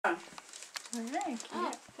Very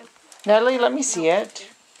cute. Natalie, let me see it.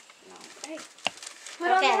 Put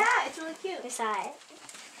on the hat. It's really cute. Beside.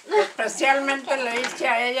 Especialmente le hice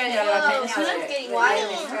a ella y a la niña This one's getting wild.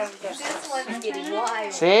 This one's getting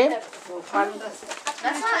wild. See? bufandas.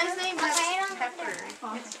 That's not his name. That's I don't Pepper.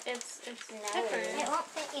 It's Pepper. It won't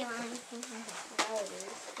fit you on.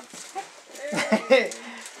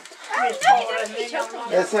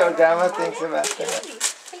 That's what Grandma thinks about that.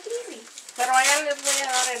 Take it easy. Pero allá les voy a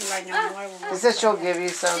dar el año nuevo. She said she'll give you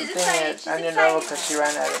something excited. She's on your excited. Nuevo because she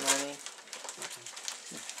ran out of money.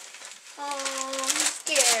 Oh, I'm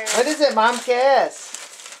scared. What is it, Mom? ¿Qué es?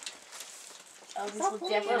 Oh, this will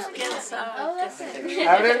definitely ¿Quién sabe? Oh, that's it.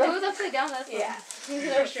 Ábrelo. It was upside down, that's Yeah.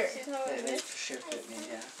 for sure. She's not with it.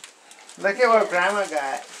 Look at what Grandma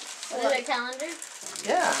got. What is it, calendar?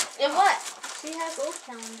 Yeah. And what? She has old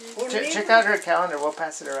calendars. Check out her calendar. We'll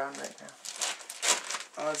pass it around right now.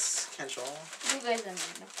 Oh, it's control. You guys are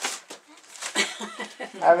mine.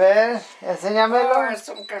 A ver, Oh, enséñamelo. es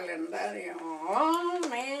un calendario. Oh,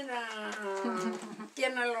 mira.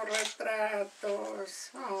 Tiene los retratos.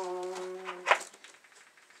 Oh.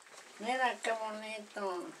 Mira qué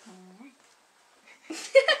bonito.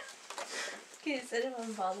 Okay, instead of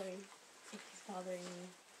him bothering. He's bothering me.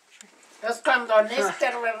 Es cuando en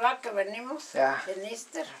Easter, ¿verdad? Que venimos. Ya. En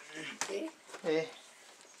Easter. Sí. Sí.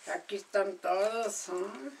 Aquí están todos.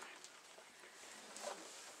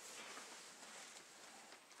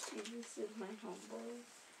 This is my homeboy.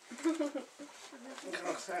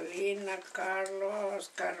 Rosalina, Carlos,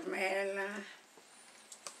 Carmela.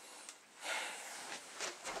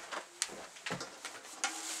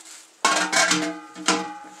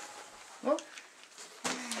 Oh.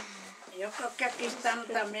 Yo creo que aquí están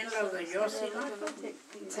también los de Yossi, ¿no?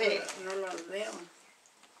 Sí. No los veo.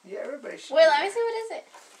 Yeah, everybody should. Wait, let me see what is it.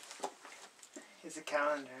 It's a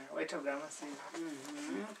calendar. Wait till Grandma sees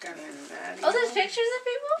it. Calendario. Oh, there's pictures of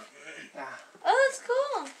people? Yeah. Oh, that's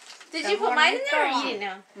cool. Did you put mine in there or you didn't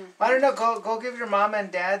know? I don't know. Go give your mom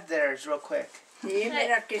and dad theirs real quick. Sí,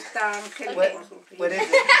 mira, aquí está Ángel. What, con su what is hija.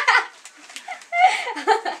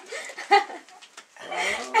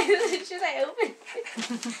 it? Should I open it?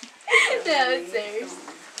 No, it's theirs.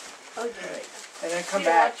 Okay. And then come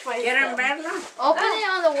back. ¿Quieren verla? Open it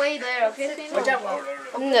on the way there, okay?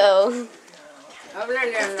 No.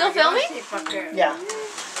 Háblale a la ¿Still filming? Yossi para que Yeah.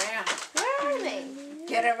 vea. Where are they?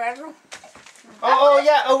 ¿Quiere verlo? Oh,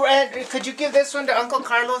 yeah. Oh, and could you give this one to Uncle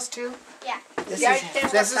Carlos too? Yeah. This Y ahí is tengo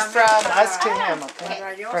this is también from para- us to him, okay?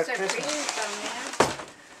 Para For Josephine Christmas.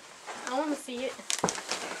 también. I want to see it.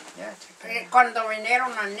 Yeah. check it out. Cuando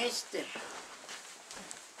vinieron a Easter.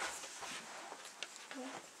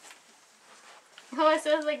 Oh, it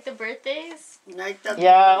says like the birthdays. Ahí está.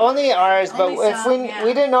 Yeah, only ours, but Only if some, we yeah.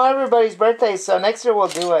 we didn't know everybody's birthdays, so next year we'll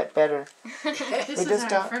do it better. This We is just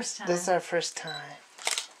our don't- first time. This is our first time.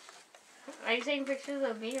 Are you taking pictures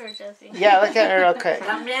of me or Jesse? Yeah, look at her. Okay.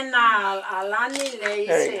 También a Lani le There you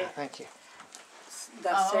hice go. Thank you.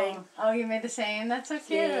 the same. Oh, you made the same? That's so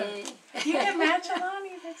cute. Sí, You can match Alani.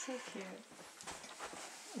 That's so cute.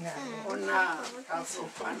 una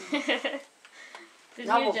bufanda. Did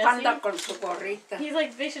Una you, bufanda Jesse? con su gorrita. He's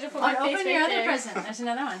like, they should have put Oh, my face open right your other there. present. There's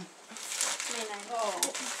another one. Oh,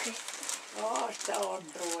 oh, está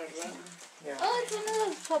otro, ¿verdad? Yeah. Oh, it's one of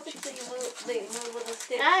those puppets that you move, they move with a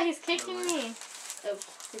stick. Ah, he's kicking me. Oh,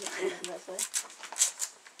 he's not moving this way.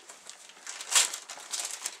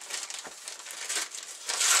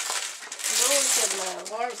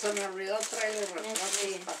 Oh, se me olvidó traer los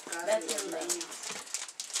retratos para acá. That's de his la- name.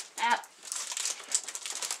 Ow.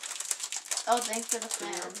 Oh, thanks for the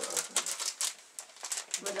fan.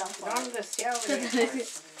 But don't fall. ¿Dónde se abre?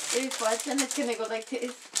 If you fart, then it's gonna go like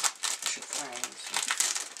this.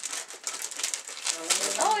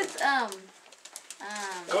 Oh, it's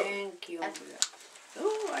Thank you.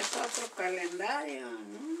 Es otro calendario.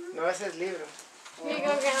 No, ese es libro. Here you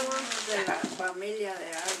go, Grandma. De la familia de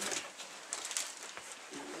Albert.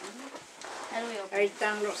 How do we open Ahí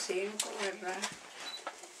están los 5, ¿verdad?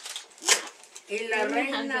 Y la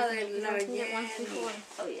reina de la Jenny.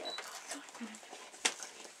 Oh, yeah.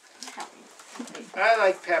 I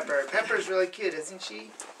like Pepper. Pepper's really cute, isn't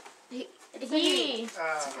she? He.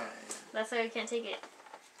 That's why we can't take it.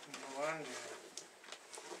 No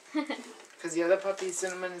wonder. Because the other puppy,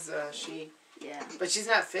 Cinnamon, is a she. Yeah. But she's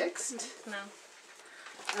not fixed. No.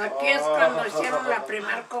 Aquí es cuando hicieron la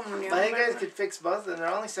primer comunión. I think you guys ¿verdad? could fix both of them. They're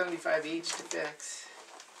only 75 each to fix.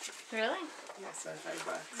 Really? Yeah,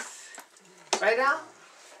 $75. Right, Al?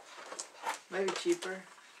 Maybe cheaper.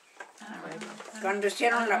 I don't Maybe. know. Cuando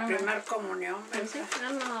hicieron la primer comunión, I ¿verdad?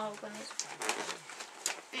 don't know how to open it.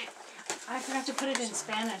 I forgot to put it in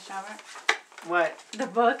Spanish, Albert. What? The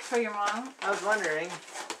book for your mom? I was wondering,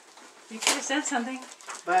 You could have said something.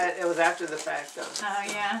 but it was after the fact, though. Oh,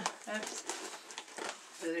 yeah. Oops.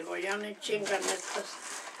 Le digo, ya ni chingan estos.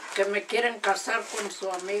 Que me quieren casar con su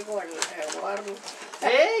amigo el Eduardo.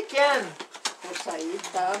 Hey, Ken. Pues ahí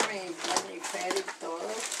está mi Jennifer y todo.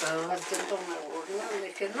 Haciéndome burla. Le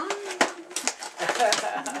dije, no.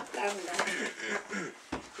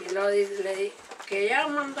 Y luego le dije que ya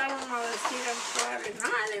mandaron a decir al padre. No,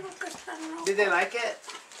 le digo que está no. Did they like it?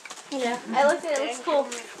 Yeah, I looked at it. It looks cool.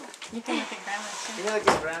 You can look at grandma's You too. know, like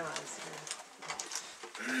your grandma's.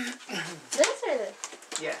 This or this?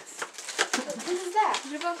 Yes. This is that.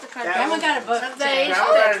 What about the card? That Grandma one- got a book. They- too.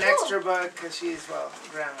 Grandma got an cool. extra book because she's, well,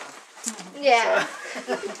 grandma. Yeah.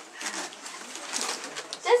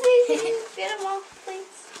 Jesse, can you get them all, please?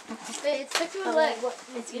 Wait, it's stuck to my leg.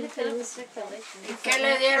 It's gonna fit up the circle. ¿Y qué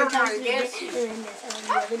le dieron al Jesse? Yo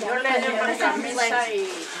le di una camisa y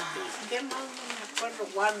 ¿qué más? No me acuerdo,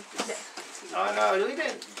 guantes. Oh, no.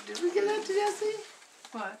 Did we get that to Jesse?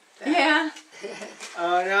 What? Yeah.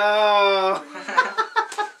 Oh, no.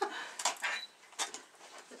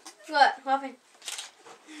 What? What happened?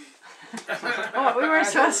 What, we were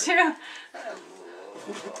supposed to?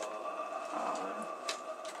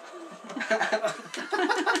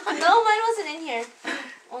 No, mine wasn't in here.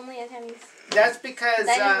 Only at Tammy's. That's because,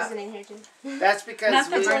 That wasn't in here too. that's because Not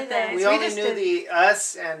the we birthdays. only just knew did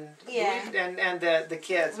us and Yeah. and the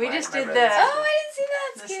kids. We my- just my did brothers. the- Oh, I didn't see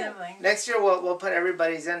that. the It's cute. siblings. Next year we'll put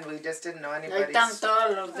everybody's in. We just didn't know Ahí anybody's están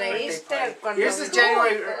todos los de birthday Easter. party. Cuando Yours is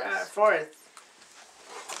January 4th.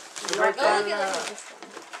 Oh, look at this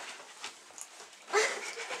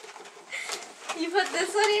one. You put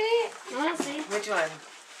this one in it? I want to see. Which one?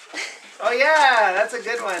 Oh yeah, that's a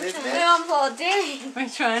good one, isn't it? No, Paul, dang.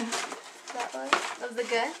 Which one? That one? Of the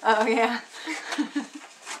good? Oh, yeah.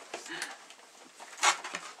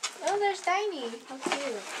 Oh, there's Tiny. How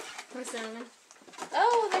cute. What's that one?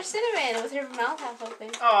 Oh, there's Cinnamon with her mouth half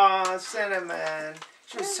open. Aw, Cinnamon.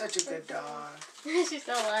 She was such a good dog. She's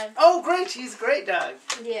still alive. Oh, great. She's a great dog.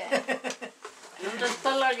 Yeah. ¿Dónde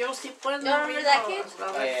está la Yossi? Pues You remember that kid?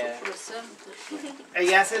 A yeah. ver su presente.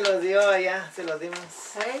 Ella se lo dio, allá se lo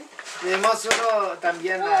dimos. ¿Eh? Le dimos uno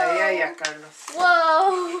también a ella y a Carlos.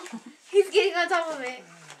 Whoa. He's getting on top of it.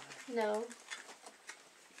 No.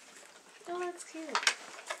 Oh, that's cute.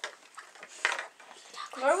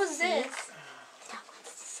 Where was this?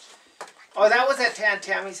 Oh, that was at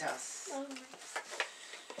Tammy's house. Oh.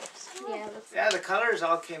 Yeah, it looks Yeah, the colors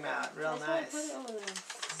all came out real That's why I nice. put it over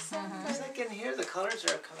there. It's like in here, the colors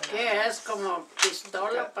are coming ¿Qué out. es? Como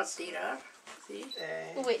pistola para tirar. ¿Sí?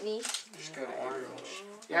 Eh, Whitney. Just go orange.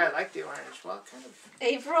 yeah, I like the orange. Well, kind of.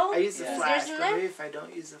 April? I use the Is flash, yours in but there? maybe if I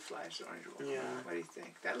don't use the flash, the orange will. Yeah. What do you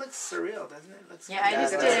think? That looks surreal, doesn't it? Looks Yeah, I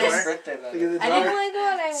just look did at it. the birthday Look at letter. the I Oh didn't- dog. my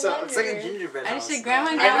god, I So, wondered. It's like a gingerbread I house. just did though. grandma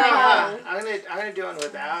I and know, grandma. huh? I'm gonna do one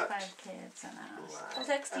without. 5 kids in the house. I'll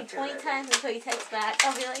text you Okay, 20 ready. times until you text back.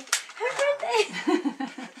 I'll be like, happy birthday.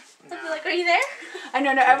 I'll be like, are you there? I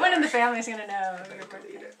know, no, everyone in the family is gonna know I'm your gonna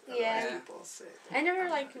delete birthday. it. Yeah. Otherwise people say- I never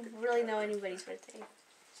like really know anybody's birthday.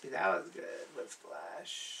 See, that was good with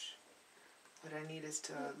flash. What I need is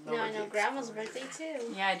to lower No, I the know grandma's exposure. birthday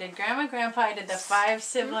too. Yeah, I did grandma, grandpa, I did the 5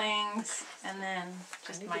 siblings, and then I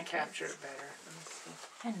just need my to capture kids. it better. Let me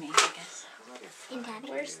see. And me, I guess. How about if In I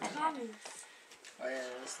Daddy. Where's do- Thomas? Oh yeah,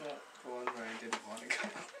 that's not the one where I didn't want to go.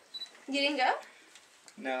 You didn't go?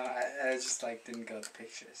 No, I just like didn't go to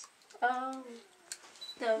pictures. Oh.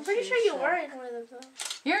 No, I'm pretty sure you were in one of them though.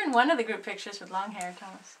 You're in one of the group pictures with long hair,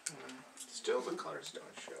 Thomas. Still, the colors don't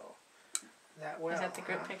show that well. Is that the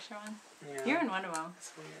group huh? picture one? Yeah. You're in one of them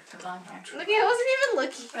That's weird. with long hair. Look, I wasn't even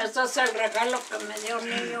looking. Este es el regalo que me dio un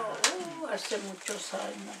niño hace muchos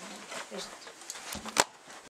años. Este.